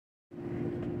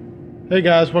Hey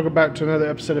guys, welcome back to another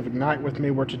episode of Ignite with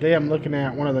me, where today I'm looking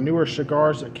at one of the newer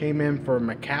cigars that came in for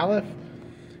Micallef.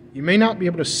 You may not be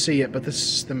able to see it, but this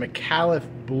is the Micallef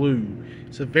Blue.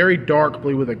 It's a very dark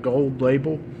blue with a gold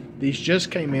label. These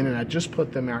just came in and I just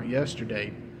put them out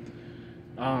yesterday.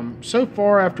 So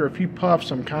far, after a few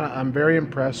puffs, I'm very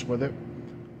impressed with it.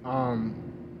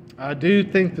 I do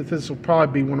think that this will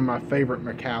probably be one of my favorite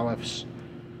Micallefs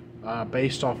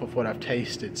based off of what I've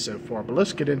tasted so far. But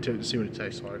let's get into it and see what it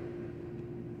tastes like.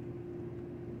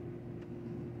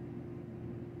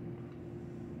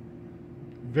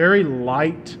 Very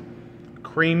light,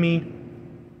 creamy.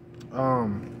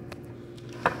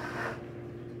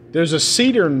 There's a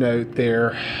cedar note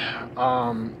there.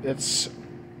 It's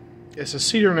a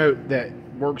cedar note that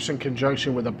works in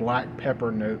conjunction with a black pepper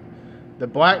note. The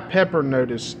black pepper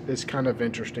note is kind of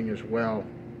interesting as well.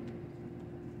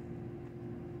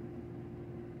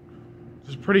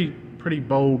 It's a pretty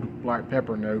bold black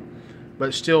pepper note,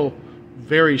 but still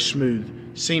very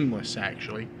smooth, seamless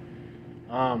actually.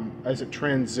 As it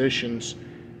transitions,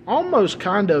 almost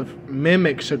kind of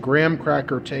mimics a graham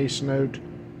cracker taste note,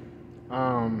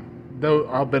 though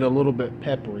I'll bet a little bit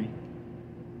peppery.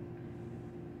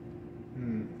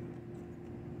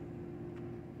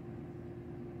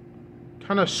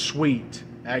 Kind of sweet,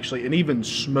 actually, and even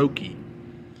smoky,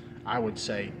 I would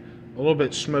say. A little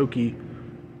bit smoky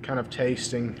kind of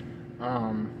tasting.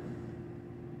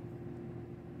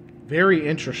 Very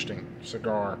interesting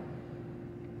cigar.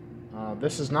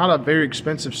 This is not a very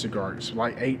expensive cigar. It's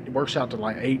like it works out to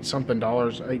like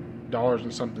 $8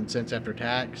 and something cents after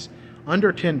tax.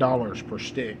 Under $10 per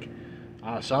stick.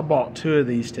 So I bought 2 of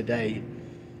these today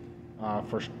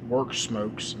for work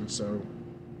smokes, and so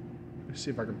let's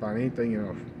see if I can find anything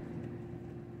else.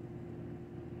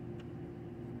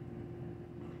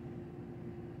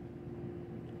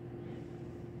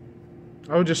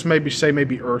 I would just maybe say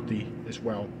earthy as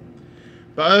well.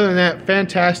 But other than that,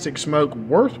 fantastic smoke,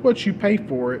 worth what you pay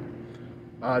for it.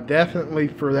 Definitely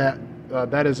for that,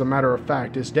 that is a matter of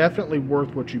fact. It's definitely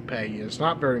worth what you pay. It's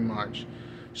not very much.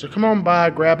 So come on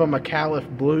by, grab a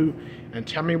Micallef Blue, and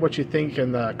tell me what you think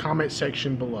in the comment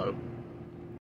section below.